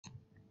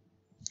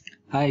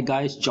Hi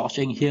guys,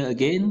 Joshing here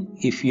again.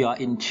 If you are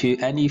into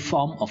any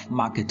form of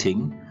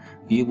marketing,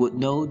 you would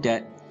know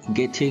that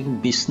getting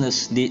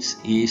business leads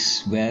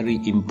is very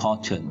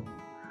important.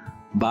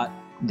 But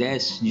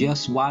there's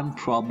just one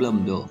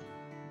problem though.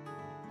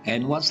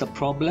 And what's the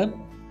problem?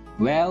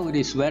 Well, it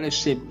is very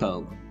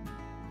simple.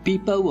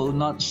 People will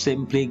not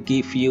simply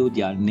give you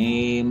their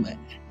name,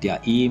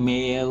 their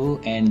email,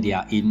 and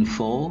their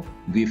info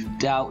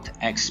without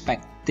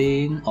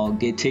expecting or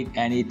getting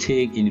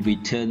anything in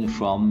return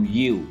from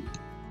you.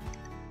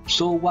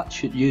 So what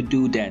should you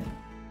do then?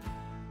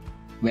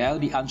 Well,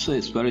 the answer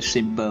is very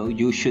simple.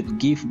 You should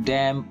give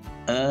them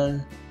a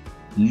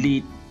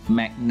lead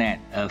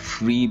magnet, a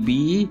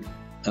freebie,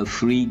 a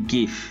free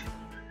gift.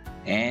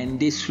 And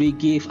these free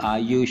gifts are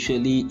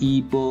usually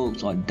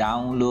ebooks or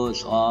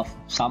downloads of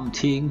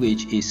something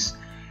which is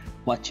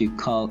what you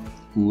call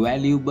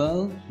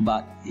valuable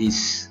but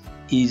is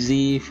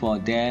easy for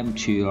them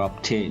to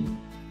obtain.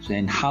 So,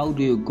 and how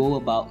do you go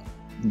about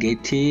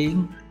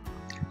getting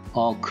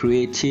or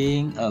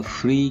creating a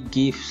free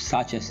gift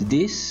such as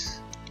this?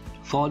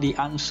 For the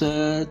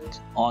answer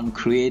on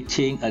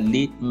creating a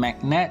lead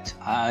magnet,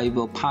 I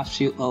will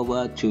pass you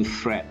over to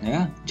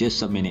Fred.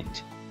 Just a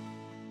minute.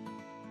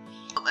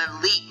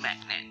 A lead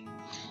magnet.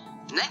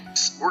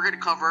 Next, we're going to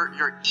cover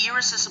your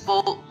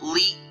irresistible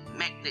lead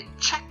magnet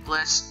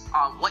checklist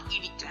on what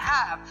you need to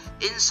have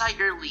inside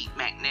your lead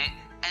magnet,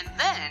 and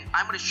then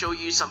I'm going to show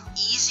you some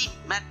easy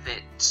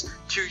methods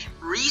to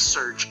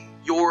research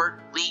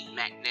your lead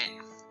magnet.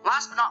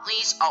 Last but not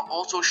least, I'll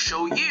also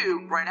show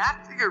you, right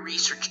after your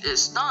research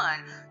is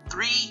done,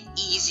 3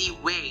 easy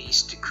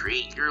ways to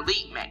create your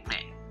lead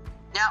magnet.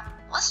 Now,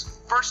 let's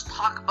first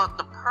talk about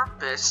the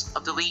purpose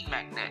of the lead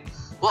magnet.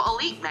 Well, a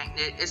lead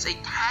magnet is a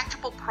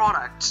tangible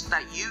product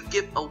that you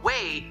give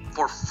away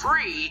for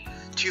free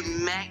to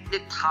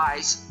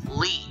magnetize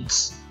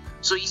leads.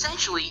 So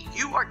essentially,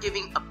 you are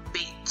giving a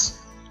bait,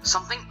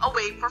 something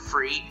away for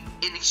free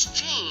in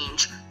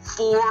exchange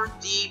for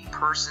the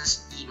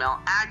person's email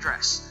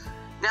address.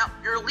 Now,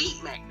 your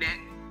lead magnet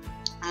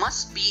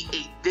must be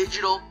a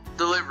digital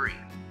delivery.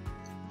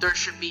 There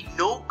should be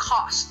no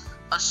cost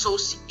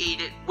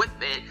associated with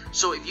it,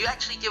 so if you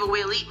actually give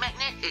away a lead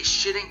magnet, it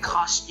shouldn't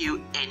cost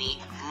you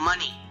any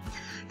money.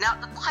 Now,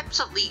 the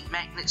types of lead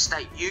magnets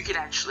that you can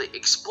actually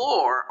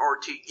explore or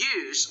to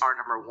use are: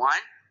 number 1,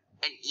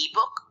 an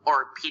ebook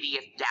or a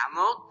PDF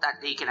download that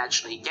they can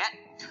actually get,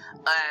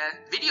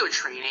 a video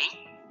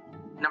training,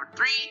 number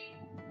 3,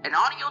 an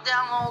audio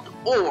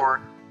download,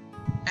 or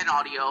an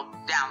audio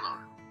download.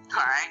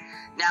 Alright,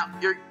 now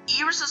your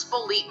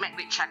irresistible lead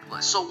magnet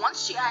checklist. So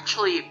once you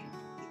actually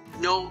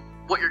know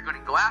what you're going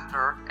to go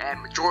after,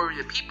 and majority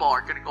of the people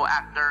are going to go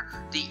after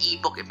the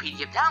ebook and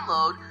PDF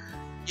download,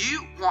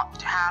 you want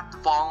to have the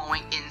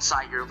following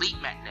inside your lead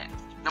magnet.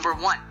 Number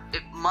 1,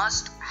 it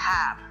must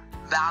have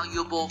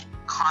valuable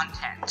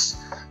content.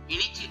 You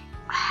need to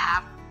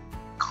have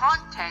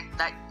content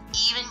that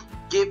even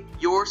give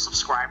your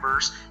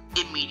subscribers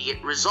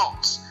immediate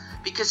results.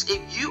 Because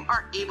if you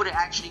are able to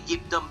actually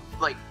give them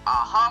like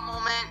aha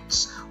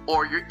moments,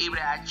 or you're able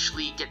to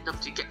actually get them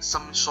to get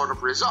some sort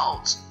of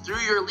results through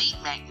your lead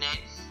magnet,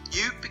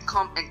 you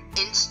become an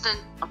instant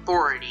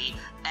authority,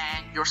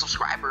 and your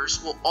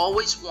subscribers will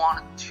always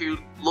want to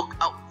look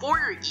out for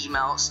your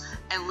emails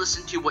and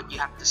listen to what you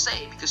have to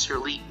say, because your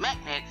lead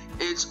magnet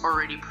is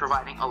already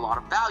providing a lot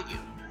of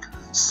value.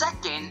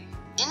 Second,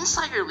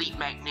 inside your lead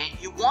magnet,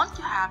 you want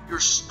to have your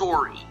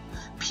story.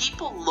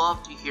 People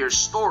love to hear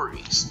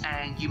stories,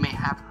 and you may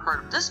have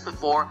heard of this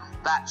before,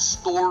 that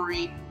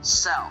story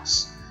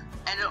sells.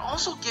 And it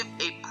also gives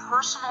a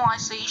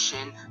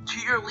personalization to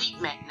your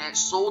lead magnet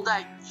so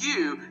that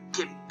you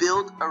can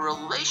build a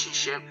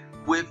relationship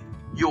with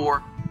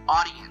your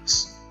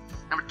audience.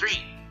 Number 3,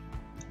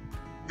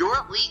 your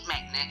lead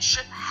magnet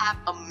should have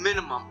a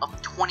minimum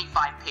of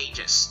 25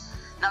 pages.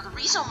 Now, the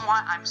reason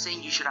why I'm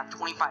saying you should have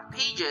 25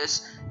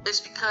 pages is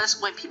because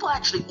when people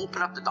actually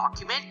open up the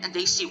document and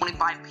they see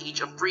 25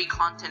 pages of free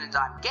content that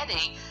I'm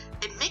getting,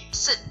 it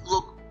makes it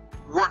look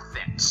worth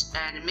it,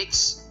 and it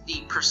makes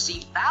the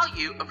perceived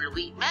value of your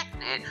lead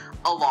magnet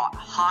a lot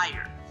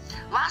higher.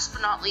 Last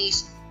but not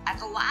least, at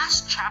the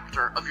last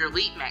chapter of your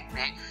lead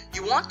magnet,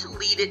 you want to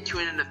lead it to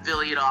an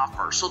affiliate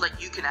offer so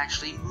that you can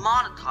actually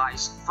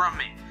monetize from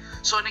it.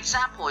 So an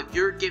example, if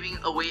you're giving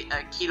away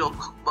a keto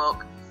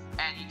cookbook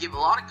and you give a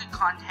lot of good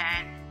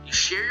content, you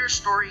share your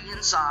story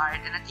inside,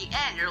 and at the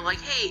end you're like,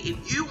 hey,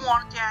 if you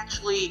wanted to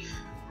actually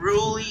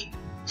really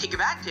take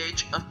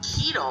advantage of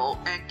keto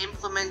and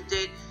implement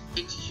it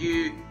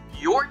into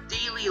your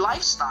daily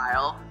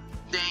lifestyle,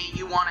 then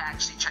you want to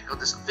actually check out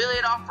this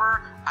affiliate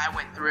offer. I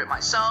went through it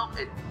myself.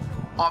 It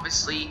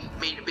obviously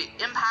made a big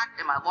impact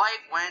in my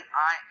life when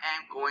I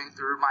am going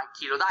through my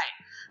keto diet,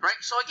 right?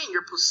 So again,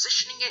 you're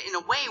positioning it in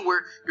a way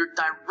where you're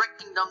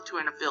directing them to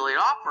an affiliate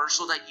offer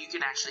so that you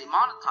can actually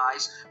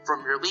monetize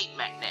from your lead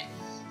magnet.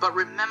 But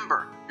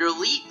remember, your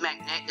lead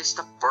magnet is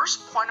the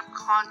first point of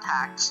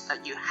contact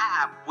that you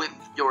have with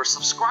your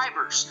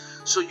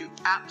subscribers, so you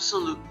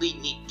absolutely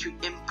need to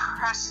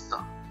impress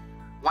them.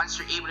 Once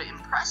you're able to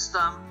impress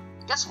them,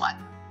 guess what?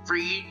 For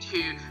you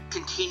to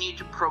continue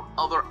to promote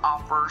other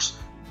offers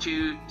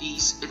to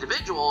these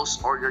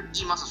individuals or your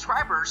email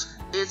subscribers,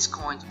 it's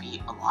going to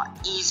be a lot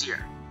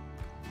easier.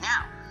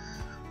 Now,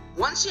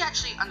 once you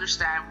actually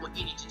understand what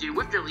you need to do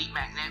with your lead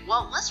magnet,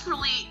 well, let's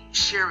really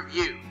share with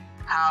you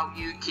how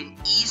you can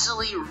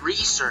easily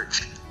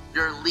research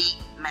your lead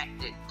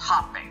magnet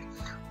topic.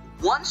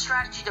 One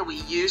strategy that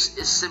we use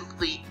is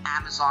simply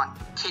Amazon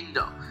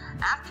Kindle.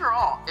 After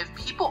all, if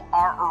people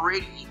are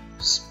already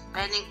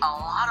spending a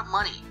lot of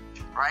money,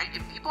 right?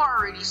 If people are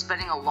already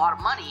spending a lot of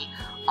money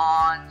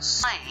on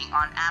signing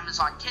on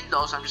Amazon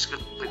Kindle, so I'm just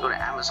going to go to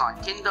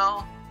Amazon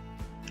Kindle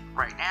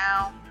right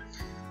now.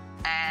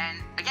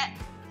 And again,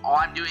 all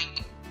I'm doing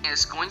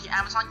is going to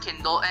Amazon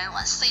Kindle, and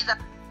let's say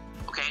that,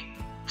 okay,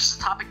 just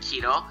the topic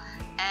keto,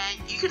 and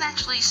you can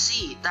actually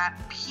see that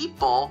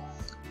people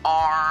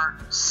are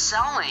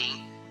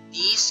selling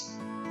these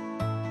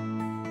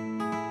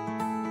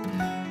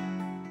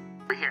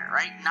over here,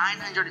 right?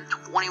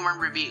 921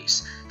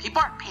 reviews.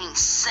 People are paying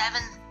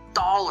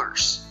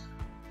 $7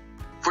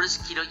 for this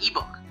keto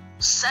ebook.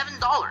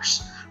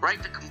 $7,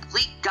 right? The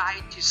complete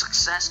guide to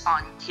success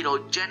on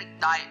ketogenic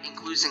diet,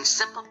 including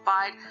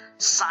simplified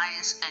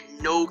science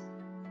and no.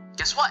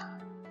 Guess what?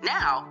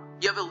 Now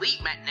you have a lead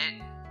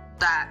magnet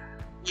that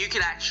you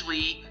can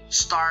actually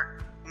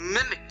start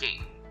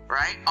mimicking,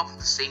 right, of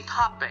the same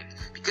topic,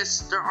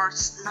 because there are 9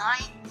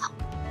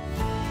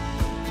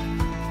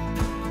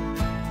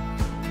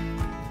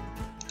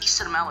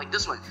 decent amount like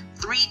this one,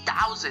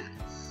 3,000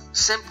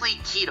 simply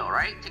keto,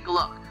 right? Take a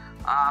look.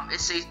 It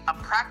says a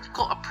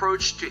practical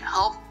approach to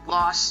health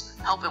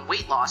and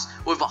weight loss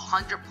with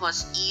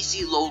 100+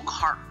 easy low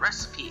carb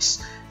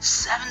recipes,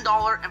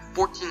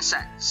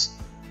 $7.14.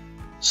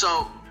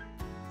 So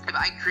if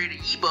I create an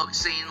ebook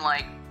saying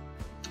like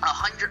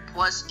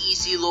 100+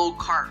 easy low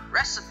carb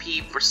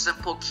recipe for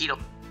simple keto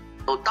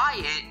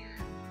diet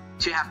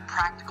to have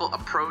practical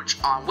approach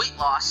on weight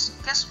loss,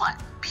 guess what?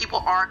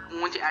 People are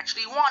going to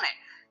actually want it,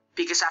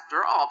 because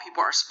after all,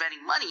 people are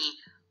spending money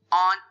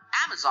on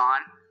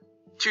Amazon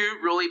to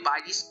really buy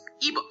these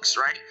ebooks,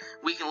 right?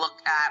 We can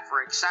look at,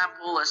 for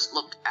example, let's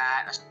look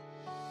at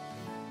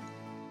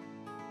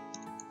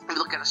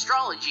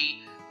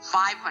astrology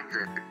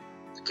 500.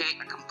 Okay,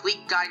 a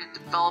complete guide to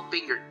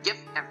developing your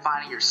gift and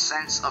finding your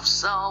sense of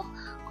self.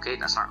 Okay,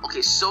 that's not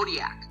okay.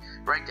 Zodiac,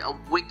 right? The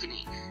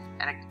Awakening,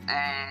 and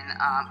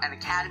an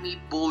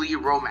Academy Bully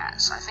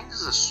Romance. I think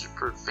this is a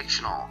super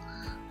fictional.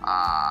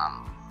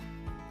 All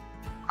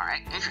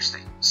right,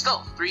 interesting.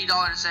 Still,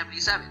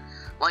 $3.77.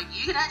 Like,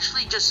 you can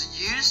actually just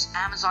use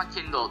Amazon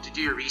Kindle to do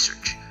your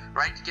research,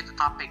 right? To get the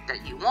topic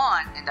that you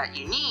want and that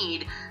you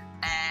need,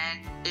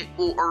 and it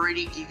will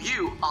already give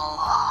you a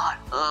lot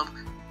of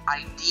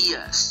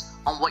ideas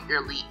on what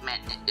your lead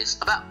magnet is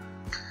about.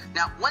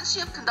 Now, once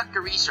you have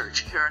conducted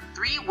research, here are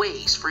 3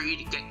 ways for you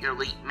to get your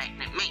lead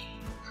magnet made.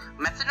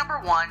 Method number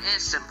 1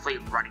 is simply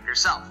write it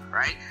yourself,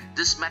 right?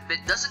 This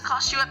method doesn't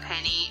cost you a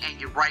penny, and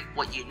you write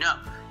what you know.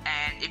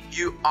 And if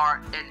you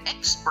are an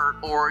expert,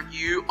 or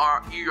you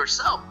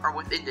yourself are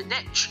within the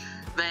niche,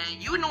 then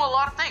you know a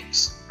lot of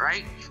things,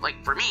 right?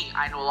 Like for me,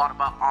 I know a lot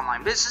about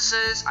online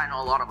businesses, I know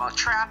a lot about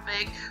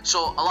traffic,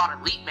 so a lot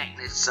of lead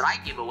magnets that I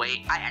give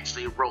away, I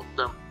actually wrote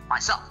them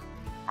myself,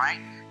 right?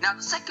 Now,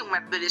 the second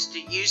method is to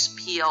use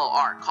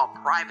PLR, called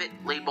Private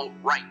Label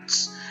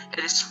Rights.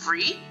 It is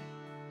free,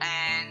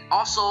 and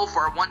also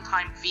for a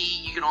one-time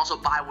fee, you can also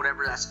buy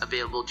whatever that's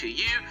available to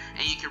you,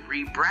 and you can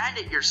rebrand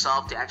it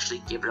yourself to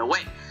actually give it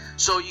away.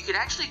 So you can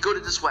actually go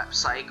to this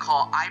website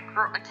called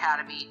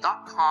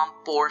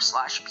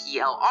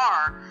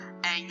iProAcademy.com/PLR,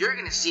 and you're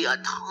going to see a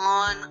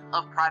ton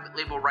of private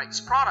label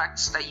rights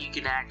products that you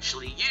can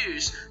actually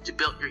use to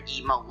build your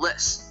email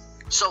list.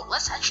 So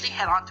let's actually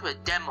head on to a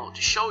demo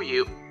to show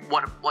you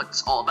what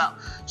it's all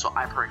about. So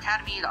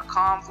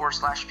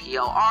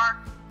iProAcademy.com/PLR.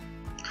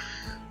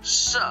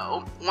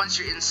 So once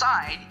you're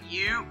inside,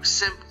 you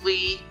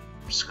simply,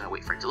 I'm just going to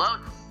wait for it to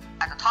load.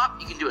 At the top,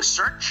 you can do a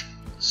search.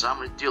 So I'm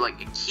going to do like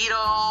a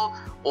keto,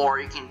 or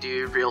you can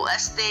do real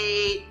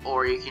estate,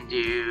 or you can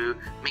do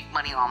make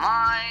money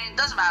online.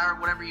 Doesn't matter,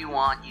 whatever you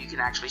want, you can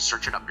actually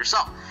search it up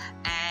yourself.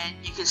 And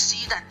you can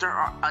see that there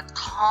are a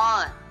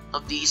ton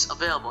of these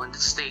available, and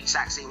this is the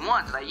exact same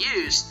one that I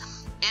used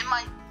in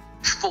my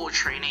full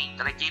training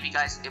that I gave you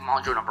guys in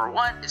module number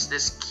 1. Is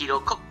this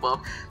keto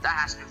cookbook that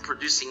has been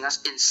producing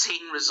us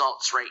insane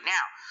results right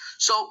now.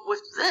 So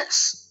with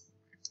this,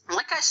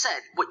 like I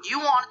said, what you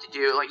wanted to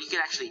do, like, you can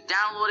actually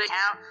download it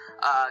out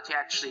to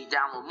actually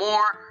download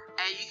more,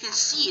 and you can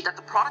see that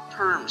the product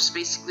terms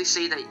basically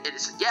say that it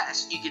is a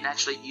yes. You can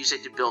actually use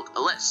it to build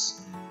a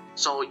list.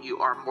 So you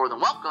are more than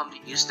welcome to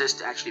use this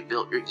to actually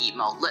build your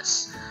email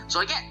list. So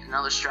again,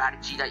 another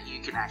strategy that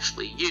you can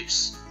actually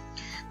use.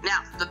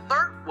 Now, the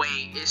third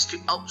way is to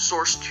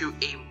outsource to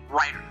a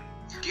writer.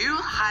 Do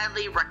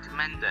highly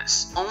recommend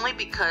this, only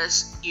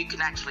because you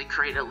can actually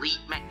create a lead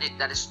magnet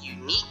that is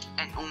unique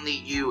and only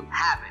you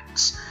have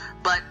it.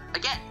 But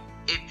again,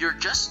 if you're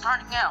just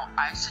starting out,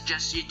 I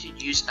suggest you to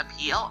use a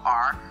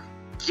PLR,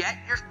 get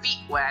your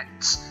feet wet,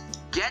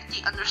 get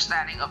the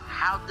understanding of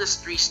how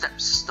this 3-step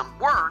system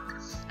work,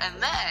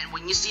 and then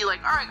when you see like,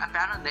 alright, I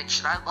found a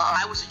niche that I love,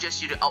 I would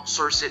suggest you to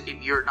outsource it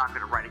if you're not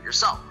going to write it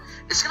yourself.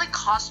 It's going to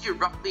cost you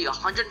roughly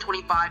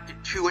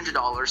 $125 to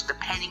 $200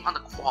 depending on the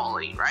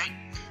quality, right?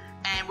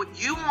 And what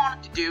you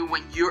want to do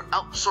when you're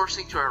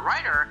outsourcing to a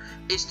writer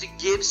is to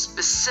give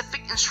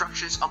specific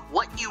instructions of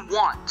what you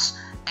want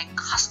and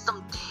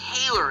custom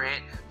tailor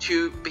it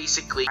to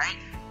basically, right?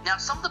 Now,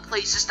 some of the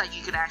places that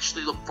you can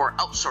actually look for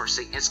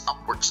outsourcing is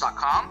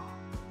Upworks.com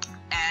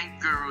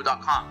and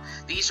Guru.com.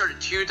 These are the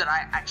two that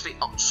I actually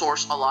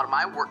outsource a lot of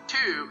my work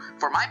to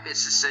for my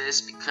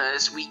businesses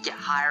because we get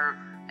higher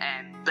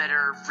and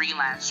better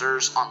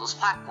freelancers on those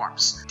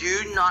platforms.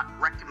 Do not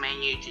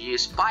recommend you to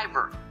use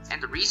Fiverr.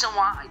 And the reason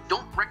why I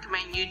don't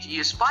recommend you to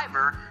use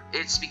Fiverr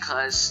is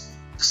because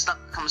the stuff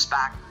comes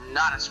back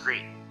not as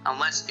great.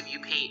 Unless if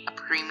you pay a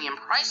premium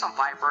price on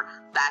Fiverr,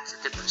 that's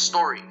a different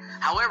story.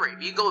 However,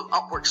 if you go to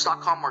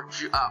Upworks.com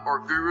or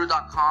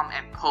Guru.com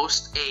and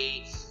post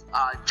a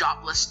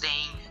job listing,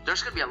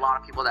 there's going to be a lot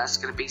of people that's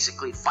going to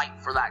basically fight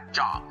for that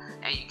job.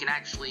 And you can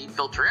actually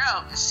filter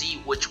out and see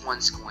which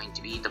one's going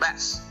to be the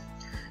best.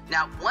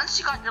 Now, once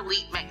you got your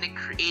lead magnet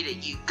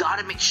created, you got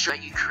to make sure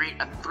that you create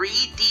a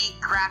 3D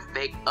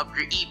graphic of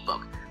your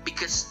ebook,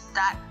 because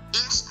that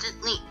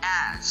instantly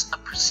adds a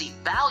perceived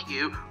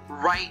value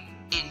right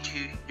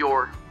into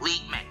your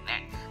lead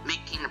magnet,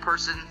 making the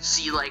person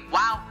see like,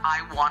 wow,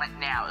 I want it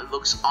now. It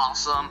looks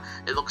awesome.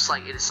 It looks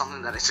like it is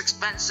something that is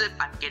expensive.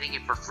 I'm getting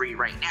it for free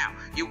right now.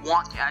 You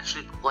want to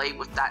actually play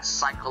with that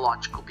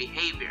psychological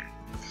behavior.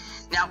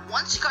 Now,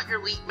 once you got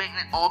your lead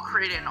magnet all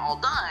created and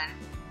all done,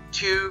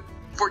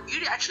 for you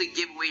to actually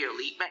give away your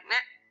lead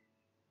magnet,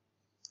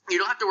 you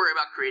don't have to worry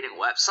about creating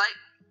a website.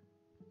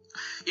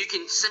 You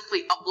can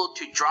simply upload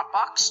to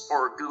Dropbox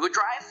or Google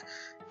Drive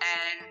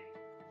and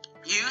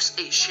use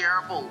a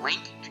shareable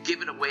link to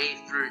give it away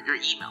through your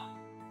email.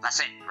 That's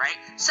it, right?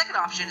 Second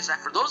option is that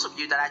for those of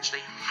you that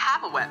actually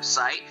have a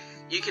website,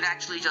 you can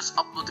actually just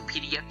upload the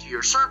PDF to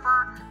your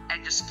server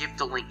and just give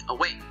the link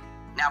away.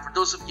 Now, for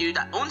those of you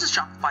that owns a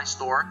Shopify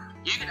store,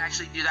 you can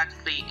actually do that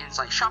completely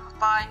inside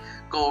Shopify.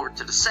 Go over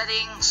to the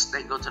settings,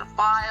 then go to the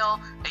file,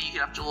 and you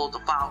can upload the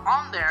file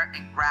on there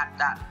and grab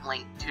that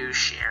link to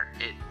share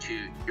it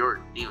to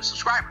your new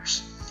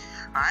subscribers.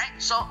 Alright,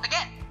 so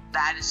again,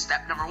 that is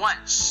step number 1.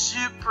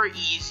 Super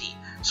easy.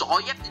 So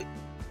all you have to...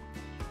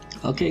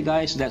 Okay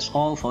guys, that's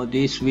all for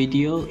this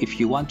video. If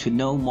you want to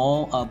know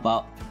more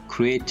about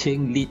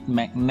creating lead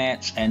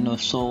magnets and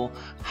also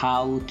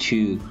how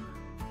to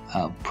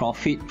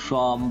profit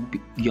from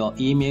your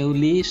email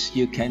list,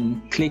 you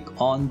can click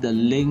on the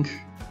link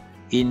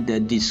in the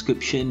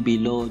description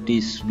below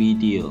this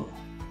video.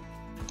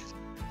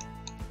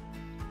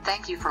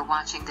 Thank you for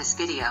watching this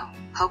video.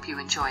 Hope you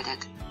enjoyed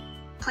it.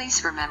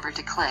 Please remember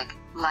to click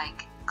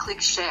like,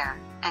 click share,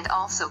 and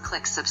also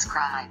click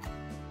subscribe.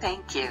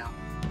 Thank you.